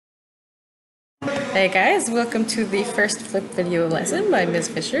Hey guys, welcome to the first flip video lesson by Ms.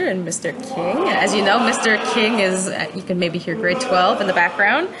 Fisher and Mr. King. As you know, Mr. King is, you can maybe hear grade 12 in the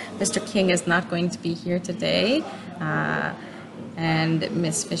background. Mr. King is not going to be here today, and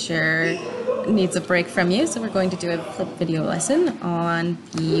Ms. Fisher needs a break from you, so we're going to do a flip video lesson on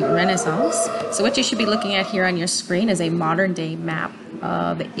the Renaissance. So what you should be looking at here on your screen is a modern day map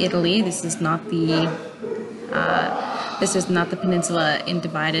of Italy. This is not the peninsula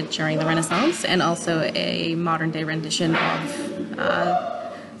divided during the Renaissance, and also a modern-day rendition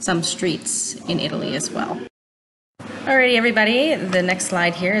of some streets in Italy as well. Alrighty, everybody, the next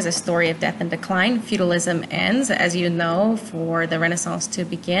slide here is a story of death and decline. Feudalism ends. As you know, for the Renaissance to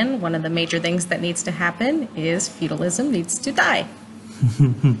begin, one of the major things that needs to happen is feudalism needs to die.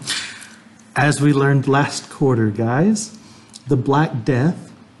 As we learned last quarter, guys, the Black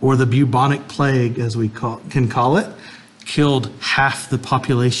Death, or the bubonic plague as we can call it, killed half the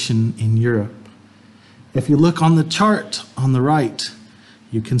population in Europe. If you look on the chart on the right,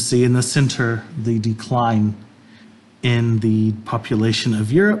 you can see in the center the decline in the population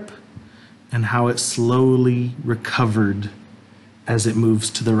of Europe and how it slowly recovered as it moves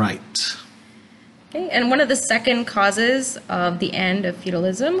to the right. Okay, and one of the second causes of the end of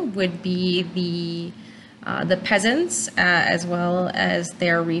feudalism would be the peasants as well as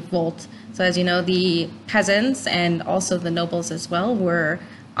their revolt. So as you know, the peasants and also the nobles as well were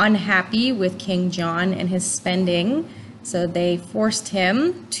unhappy with King John and his spending, so they forced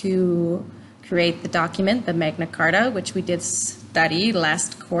him to create the document, the Magna Carta, which we did study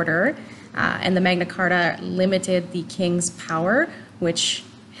last quarter, and the Magna Carta limited the king's power, which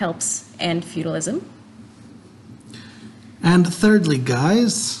helps end feudalism. And thirdly,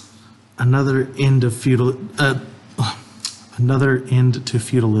 guys, another end to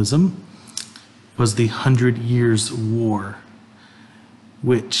feudalism was the 100 Years' War,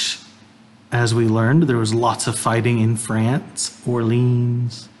 which, as we learned, there was lots of fighting in France,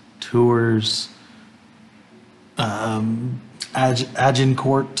 Orleans, Tours,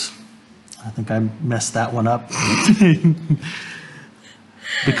 Agincourt. I think I messed that one up.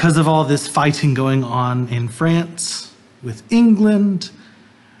 Because of all this fighting going on in France with England,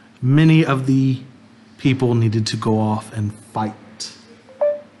 many of the people needed to go off and fight.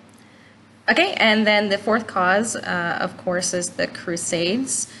 Okay, and then the fourth cause, of course, is the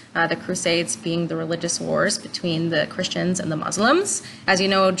Crusades. The Crusades being the religious wars between the Christians and the Muslims. As you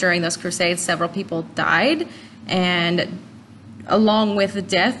know, during those Crusades, several people died, and along with the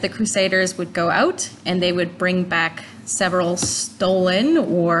death, the Crusaders would go out and they would bring back several stolen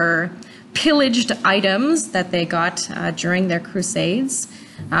or pillaged items that they got during their Crusades,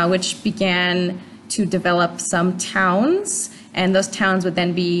 which began to develop some towns, and those towns would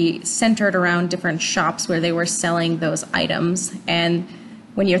then be centered around different shops where they were selling those items. And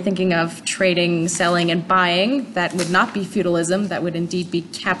when you're thinking of trading, selling, and buying, that would not be feudalism, that would indeed be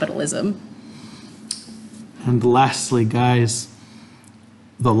capitalism. And lastly, guys,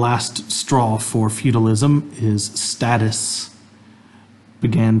 the last straw for feudalism is status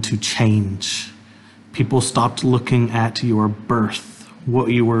began to change. People stopped looking at your birth,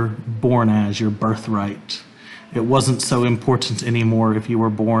 what you were born as, your birthright. It wasn't so important anymore if you were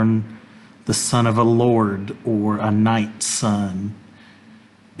born the son of a lord or a knight's son.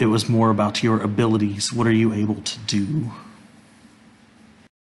 It was more about your abilities. What are you able to do?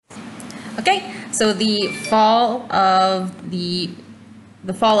 Okay, so the fall of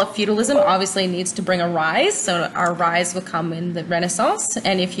feudalism obviously needs to bring a rise. So our rise will come in the Renaissance.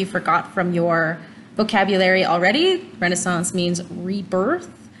 And if you forgot from your vocabulary already, Renaissance means rebirth.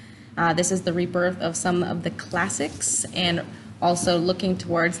 This is the rebirth of some of the classics and also looking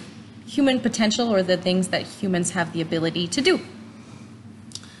towards human potential, or the things that humans have the ability to do.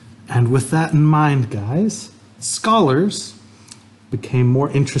 And with that in mind, guys, scholars became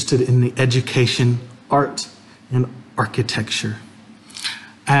more interested in the education, art, and architecture.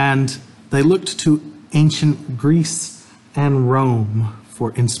 And they looked to ancient Greece and Rome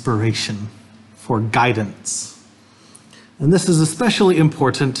for inspiration, for guidance. And this is especially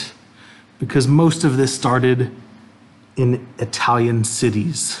important because most of this started in Italian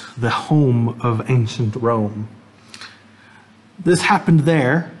cities, the home of ancient Rome. This happened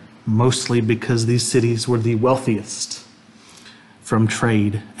there mostly because these cities were the wealthiest from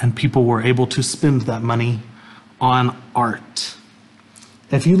trade, and people were able to spend that money on art.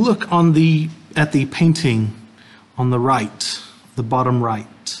 If you look at the painting on the right, the bottom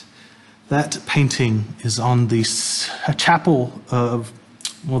right, that painting is on the chapel of,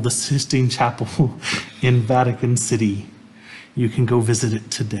 the Sistine Chapel in Vatican City. You can go visit it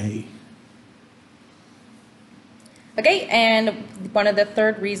today. Okay, and one of the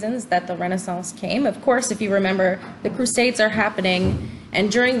third reasons that the Renaissance came, of course, if you remember, the Crusades are happening,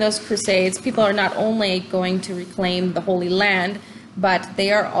 and during those Crusades, people are not only going to reclaim the Holy Land, but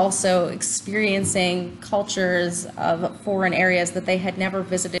they are also experiencing cultures of foreign areas that they had never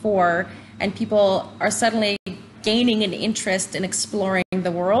visited before, and people are suddenly gaining an interest in exploring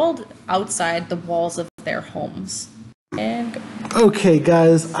the world outside the walls of their homes. And go. Okay,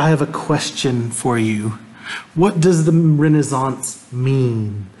 guys, I have a question for you. What does the Renaissance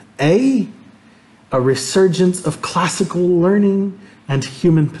mean? A resurgence of classical learning and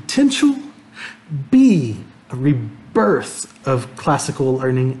human potential. B, a rebirth of classical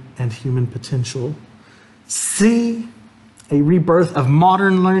learning and human potential. C, a rebirth of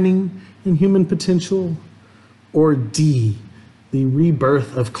modern learning and human potential. Or D, the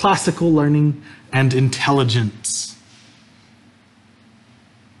rebirth of classical learning and intelligence.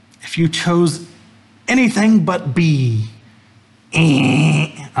 If you chose anything but B,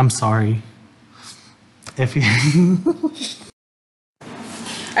 I'm sorry. If you All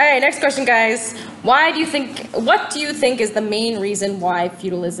right, next question, guys. What do you think is the main reason why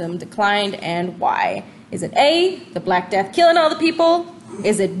feudalism declined, and why? Is it A, the Black Death killing all the people?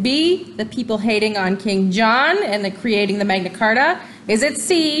 Is it B, the people hating on King John and creating the Magna Carta? Is it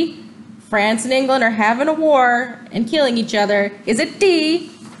C, France and England are having a war and killing each other? Is it D,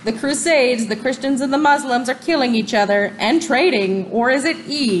 the Crusades, the Christians and the Muslims are killing each other and trading? Or is it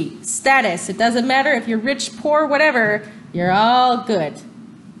E, status? It doesn't matter if you're rich, poor, whatever, you're all good.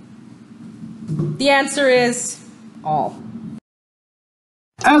 The answer is all.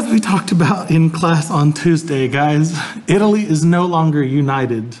 As we talked about in class on Tuesday, guys, Italy is no longer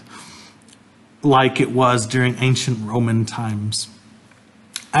united like it was during ancient Roman times.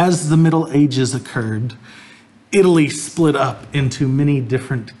 As the Middle Ages occurred, Italy split up into many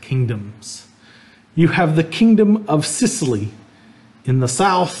different kingdoms. You have the Kingdom of Sicily in the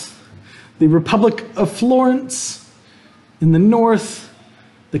south, the Republic of Florence in the north,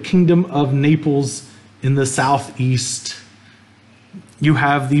 the Kingdom of Naples in the southeast. You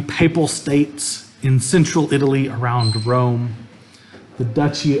have the Papal States in central Italy around Rome, the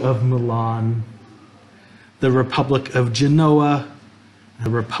Duchy of Milan, the Republic of Genoa, and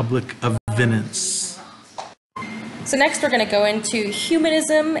the Republic of Venice. So next we're going to go into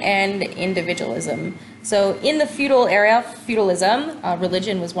humanism and individualism. So in the feudal era, feudalism,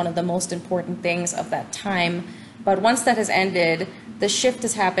 religion was one of the most important things of that time. But once that has ended, the shift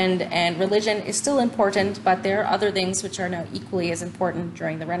has happened, and religion is still important, but there are other things which are now equally as important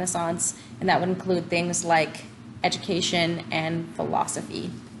during the Renaissance, and that would include things like education and philosophy.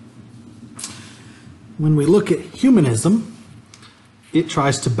 When we look at humanism, it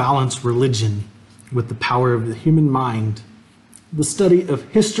tries to balance religion with the power of the human mind, the study of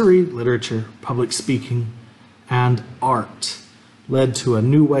history, literature, public speaking, and art led to a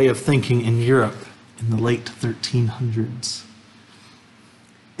new way of thinking in Europe in the late 1300s.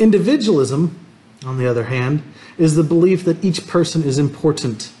 Individualism, on the other hand, is the belief that each person is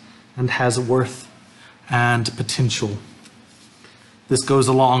important and has worth and potential. This goes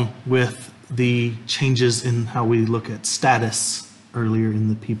along with the changes in how we look at status earlier in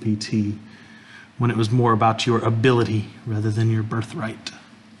the PPT, when it was more about your ability rather than your birthright.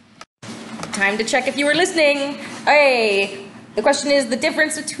 Time to check if you were listening. Hey, the question is, the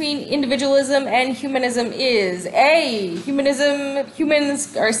difference between individualism and humanism is A, humanism,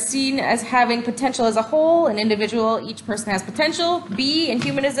 humans are seen as having potential as a whole, an individual, each person has potential. B, in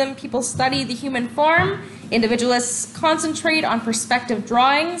humanism, people study the human form. Individualists concentrate on perspective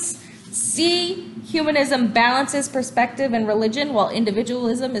drawings. C, humanism balances perspective and religion, while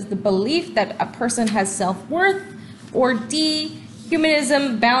individualism is the belief that a person has self-worth. Or D,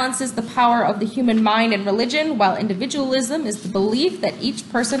 humanism balances the power of the human mind and religion, while individualism is the belief that each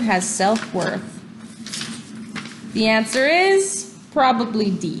person has self-worth. The answer is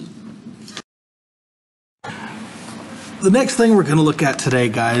probably D. The next thing we're going to look at today,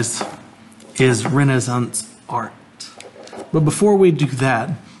 guys, is Renaissance art. But before we do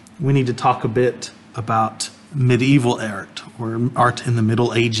that, we need to talk a bit about medieval art, or art in the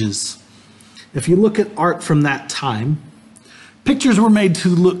Middle Ages. If you look at art from that time, pictures were made to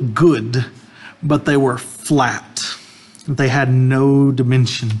look good, but they were flat. They had no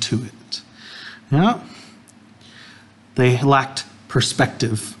dimension to it. Yeah? They lacked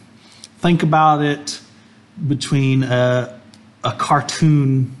perspective. Think about it between a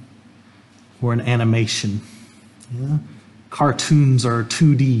cartoon or an animation. Yeah? Cartoons are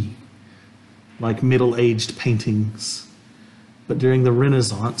 2D, like middle-aged paintings. But during the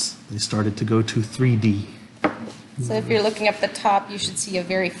Renaissance, they started to go to 3D. So if you're looking up the top, you should see a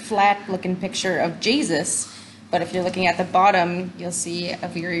very flat-looking picture of Jesus. But if you're looking at the bottom, you'll see a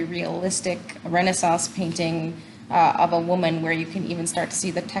very realistic Renaissance painting of a woman where you can even start to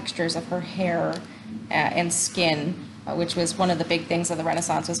see the textures of her hair and skin, which was one of the big things of the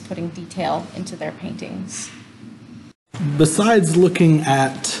Renaissance, was putting detail into their paintings. Besides looking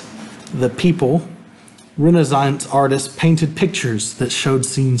at the people, Renaissance artists painted pictures that showed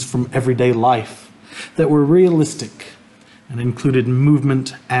scenes from everyday life that were realistic and included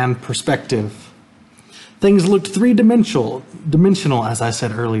movement and perspective. Things looked three-dimensional, as I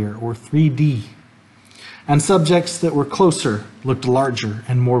said earlier, or 3D. And subjects that were closer looked larger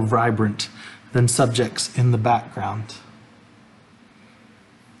and more vibrant than subjects in the background.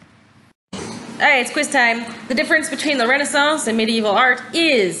 All right, it's quiz time. The difference between the Renaissance and medieval art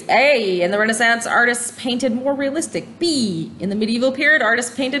is A, in the Renaissance, artists painted more realistic. B, in the medieval period,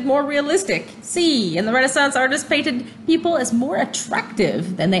 artists painted more realistic. C, in the Renaissance, artists painted people as more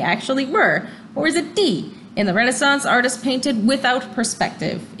attractive than they actually were. Or is it D, in the Renaissance, artists painted without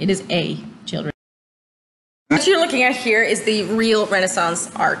perspective? It is A, children. What you're looking at here is the real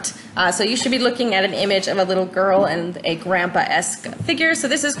Renaissance art. So you should be looking at an image of a little girl and a grandpa-esque figure. So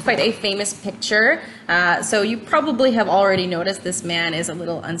this is quite a famous picture. So you probably have already noticed this man is a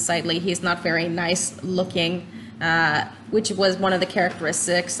little unsightly. He's not very nice looking, which was one of the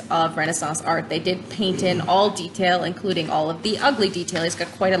characteristics of Renaissance art. They did paint in all detail, including all of the ugly detail. He's got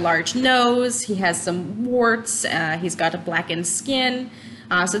quite a large nose. He has some warts. He's got a blackened skin.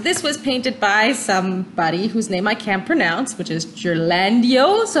 So this was painted by somebody whose name I can't pronounce, which is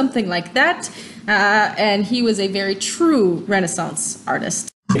Ghirlandaio, something like that. And he was a very true Renaissance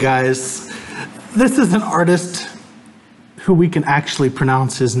artist. Guys, this is an artist who we can actually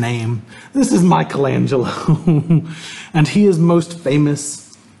pronounce his name. This is Michelangelo. And he is most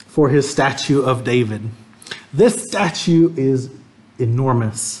famous for his statue of David. This statue is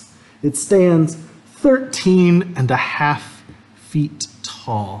enormous. It stands 13.5 feet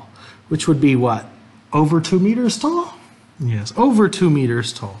tall, which would be what? Over 2 meters tall? Yes, over 2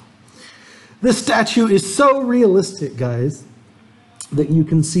 meters tall. This statue is so realistic, guys, that you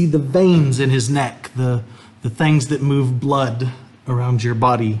can see the veins in his neck, the things that move blood around your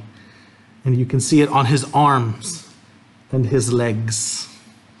body. And you can see it on his arms and his legs.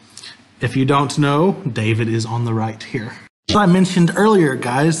 If you don't know, David is on the right here. As I mentioned earlier,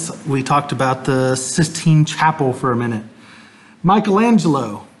 guys, we talked about the Sistine Chapel for a minute.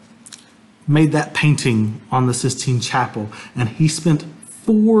 Michelangelo made that painting on the Sistine Chapel, and he spent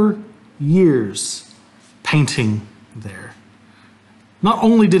 4 years painting there. Not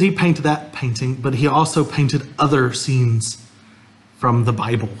only did he paint that painting, but he also painted other scenes from the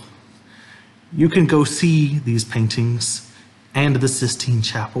Bible. You can go see these paintings and the Sistine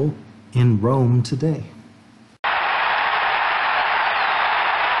Chapel in Rome today.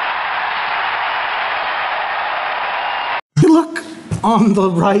 Look on the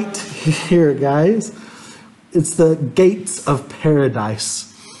right here, guys. It's the gates of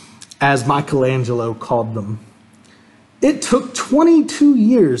paradise, as Michelangelo called them. It took 22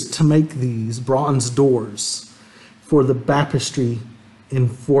 years to make these bronze doors for the baptistry in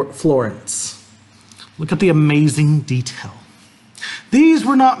Florence. Look at the amazing detail. These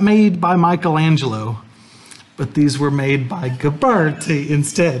were not made by Michelangelo, but these were made by Ghiberti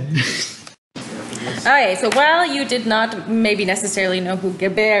instead. Okay, so while you did not maybe necessarily know who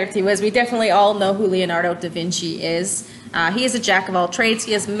Ghiberti was, we definitely all know who Leonardo da Vinci is. He is a jack of all trades.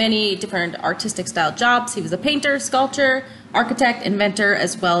 He has many different artistic style jobs. He was a painter, sculptor, architect, inventor,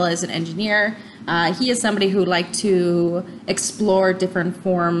 as well as an engineer. He is somebody who liked to explore different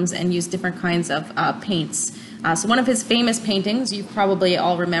forms and use different kinds of paints. So one of his famous paintings, you probably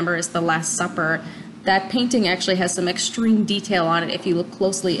all remember, is The Last Supper. That painting actually has some extreme detail on it. If you look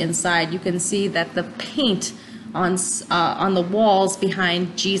closely inside, you can see that the paint on the walls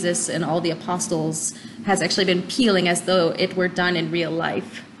behind Jesus and all the apostles has actually been peeling as though it were done in real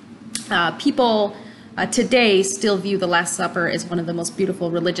life. People today still view The Last Supper as one of the most beautiful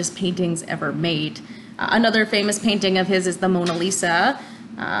religious paintings ever made. Another famous painting of his is the Mona Lisa,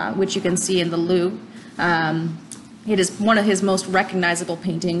 which you can see in the Louvre. It is one of his most recognizable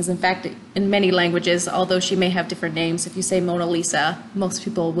paintings. In fact, in many languages, although she may have different names, if you say Mona Lisa, most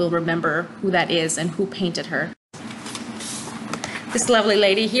people will remember who that is and who painted her. This lovely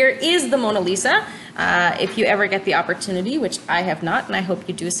lady here is the Mona Lisa. If you ever get the opportunity, which I have not, and I hope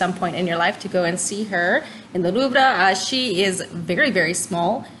you do at some point in your life, to go and see her in the Louvre, she is very, very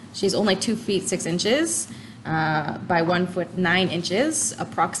small. She's only 2 feet 6 inches. By 1 foot 9 inches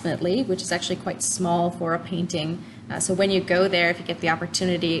approximately, which is actually quite small for a painting. So when you go there, if you get the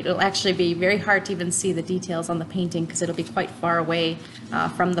opportunity, it'll actually be very hard to even see the details on the painting because it'll be quite far away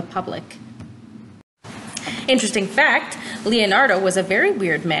from the public. Interesting fact, Leonardo was a very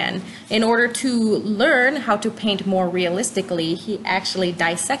weird man. In order to learn how to paint more realistically, he actually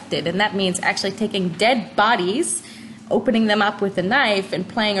dissected, and that means actually taking dead bodies, opening them up with a knife, and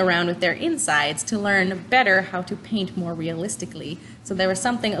playing around with their insides to learn better how to paint more realistically. So there was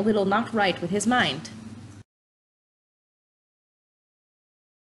something a little not right with his mind.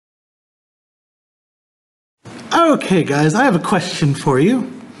 Okay, guys, I have a question for you.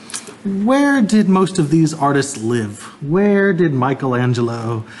 Where did most of these artists live? Where did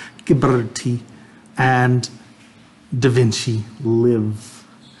Michelangelo, Ghiberti, and Da Vinci live?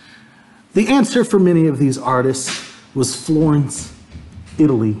 The answer for many of these artists was Florence,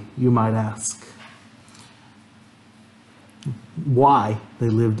 Italy, you might ask. Why they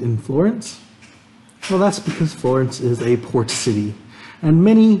lived in Florence? Well, that's because Florence is a port city, and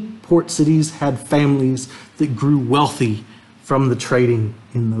many port cities had families that grew wealthy from the trading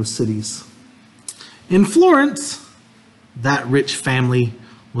in those cities. In Florence, that rich family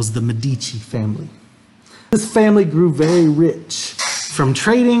was the Medici family. This family grew very rich from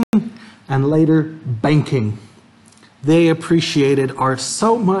trading and later banking. They appreciated art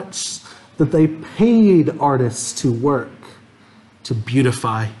so much that they paid artists to work to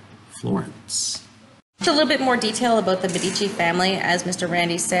beautify Florence. A little bit more detail about the Medici family. As Mr.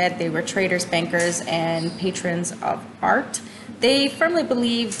 Randy said, they were traders, bankers, and patrons of art. They firmly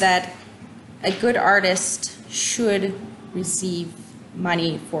believed that a good artist should receive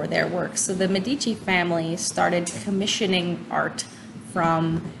money for their work. So the Medici family started commissioning art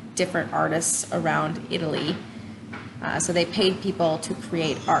from different artists around Italy. So they paid people to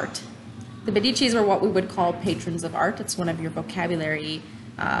create art. The Medicis were what we would call patrons of art. It's one of your vocabulary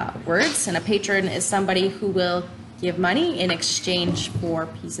words, and a patron is somebody who will give money in exchange for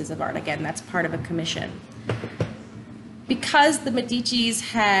pieces of art. Again, that's part of a commission. Because the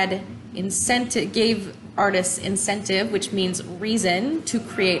Medicis had gave artists incentive, which means reason to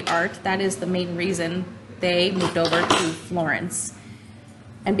create art, that is the main reason they moved over to Florence.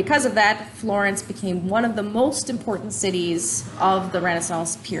 And because of that, Florence became one of the most important cities of the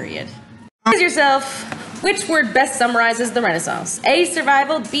Renaissance period. Ask yourself, which word best summarizes the Renaissance? A,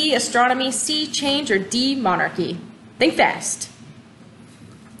 survival, B, astronomy, C, change, or D, monarchy? Think fast.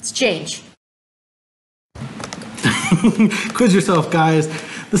 It's change. Quiz yourself, guys.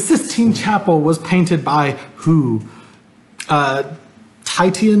 The Sistine Chapel was painted by who?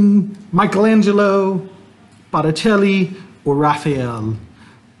 Titian, Michelangelo, Botticelli, or Raphael?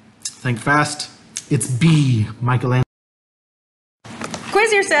 Think fast. It's B, Michelangelo.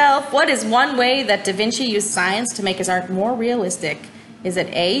 Quiz yourself. What is one way that Da Vinci used science to make his art more realistic? Is it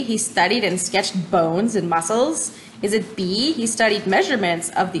A, he studied and sketched bones and muscles? Is it B, he studied measurements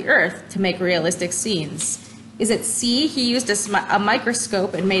of the earth to make realistic scenes? Is it C, he used a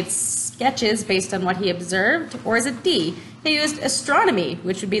microscope and made sketches based on what he observed? Or is it D, he used astronomy,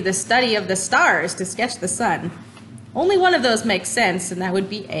 which would be the study of the stars, to sketch the sun? Only one of those makes sense, and that would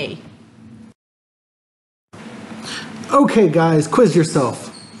be A. Okay, guys, quiz yourself.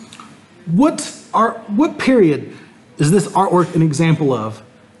 What period is this artwork an example of?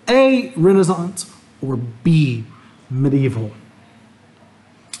 A, Renaissance, or B, medieval?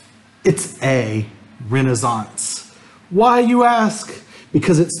 It's A, Renaissance. Why, you ask?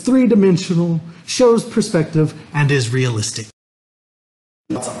 Because it's three-dimensional, shows perspective, and is realistic.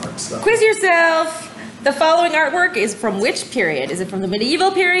 Lots of art stuff. Quiz yourself. The following artwork is from which period? Is it from the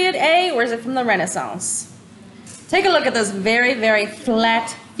medieval period, A, or is it from the Renaissance? Take a look at those very, very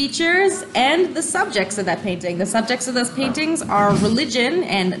flat features and the subjects of that painting. The subjects of those paintings are religion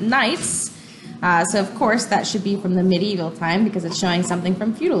and knights. So of course that should be from the medieval time because it's showing something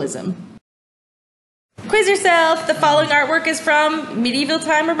from feudalism. Quiz yourself. The following artwork is from medieval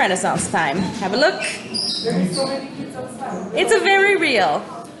time or Renaissance time. Have a look. It's a very real.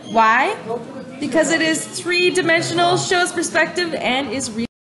 Why? Because it is three-dimensional, shows perspective, and is real.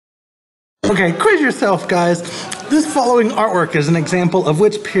 Okay, quiz yourself, guys. This following artwork is an example of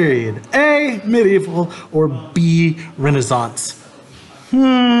which period? A, medieval, or B, Renaissance?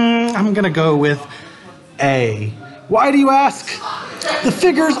 I'm gonna go with A. Why do you ask? The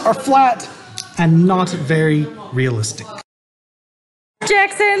figures are flat and not very realistic.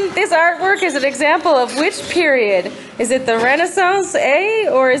 Jackson, this artwork is an example of which period? Is it the Renaissance, A,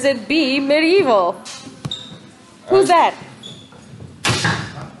 or is it B, medieval? Who's that?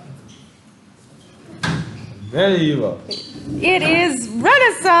 Medieval. It is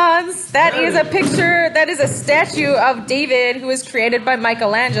Renaissance. That is a picture, that is a statue of David who was created by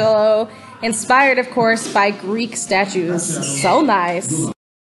Michelangelo, inspired, of course, by Greek statues. So nice.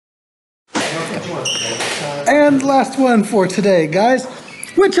 And last one for today, guys.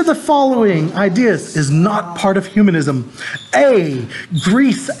 Which of the following ideas is not part of humanism? A,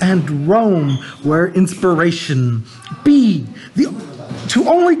 Greece and Rome were inspiration. B, to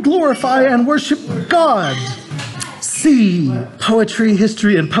only glorify and worship God. C, poetry,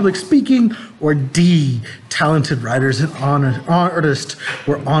 history, and public speaking. Or D, talented writers and artists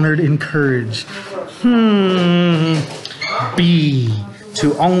were honored and encouraged. B,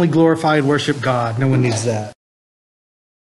 to only glorify and worship God. No one needs that.